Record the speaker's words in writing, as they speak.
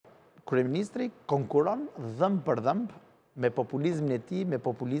Kryeministri konkuron dhëmbë për dhëmbë me populizmin e tij, me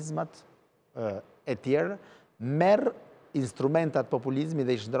populizmat e tjerë, merr instrumentat populizmi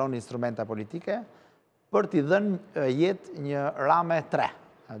dhe i shndron instrumenta politike për t'i dhënë jetë një Rame 3,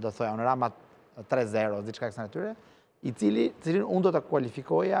 do thoya, në Rama 3.0, diçka kësaj natyre, cilin unë do ta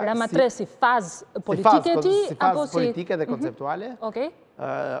kualifikoja Rama 3 si fazë politike e tij apo si politike dhe konceptuale. Okej.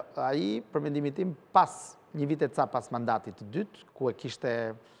 Ai, për mendimin tim, pas një vit e ca pas mandatit të dytë, ku e kishte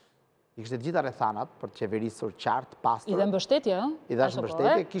gjitha rrethanat për të qeverisur qartë, pastër. I dhe mbështetje, ëh? I dhe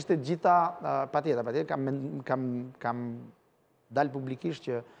mbështetje, kishte gjitha patjetër, kam dalë publikisht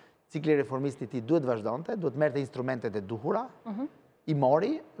që cikli reformist i tij duhet vazhdonte, duhet merrte instrumentet e duhura. I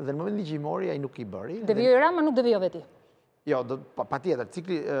mori, dhe në momentin që i mori, ai nuk i bëri. Devijoi Rama, nuk devijove ti. Jo, patjetër,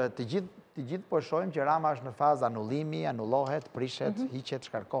 cikli të gjithë po shohim që Rama është në fazë anullimi, anullohet, prishet, hiqet,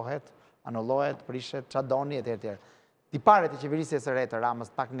 shkarkohet, anullohet, prishet, ç'a doni etj. Tiparet e qeverisjes së re të Ramës,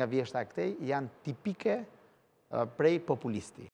 pak nga vjeshta e këtej, janë tipike prej populisti.